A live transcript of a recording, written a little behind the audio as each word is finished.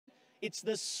It's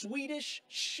the Swedish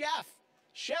chef.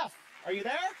 Chef, are you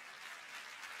there?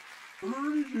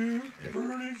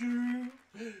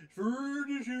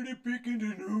 Picking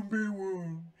the number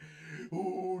one.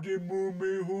 Oh, the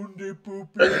mommy on the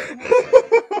puppy.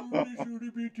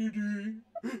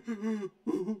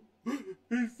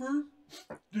 It's for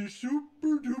the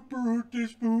super duper hot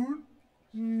spoon.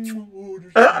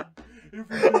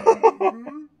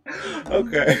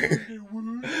 Okay.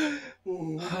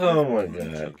 Oh my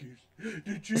god.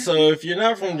 So if you're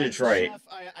not from Detroit,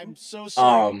 I'm so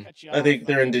sorry to cut you I off. think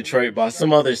they're in Detroit, but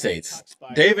some other states.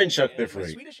 Dave and Chuck the Freak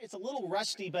Swedish, it's a little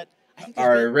rusty, but I think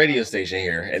are a radio station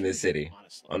here in this city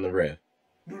on the Riff.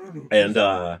 And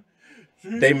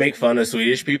they make fun of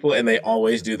Swedish people, and they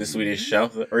always do the Swedish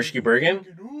chef, the Erskine Bergen.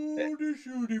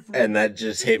 And that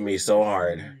just hit me so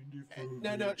hard.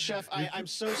 No, Chef, I'm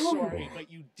so sorry,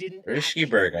 but you didn't Risky actually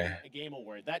burger. win a game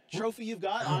award. That trophy you've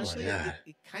got, Oh my honestly, God.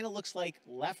 it kind of looks like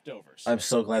leftovers. I'm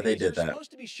so glad they did We're that.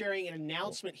 supposed to be sharing an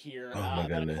announcement here Oh my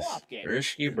about a goodness. co-op game.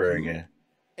 Risky burger.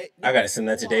 It- I gotta send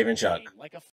that to Dave and Chuck. Like a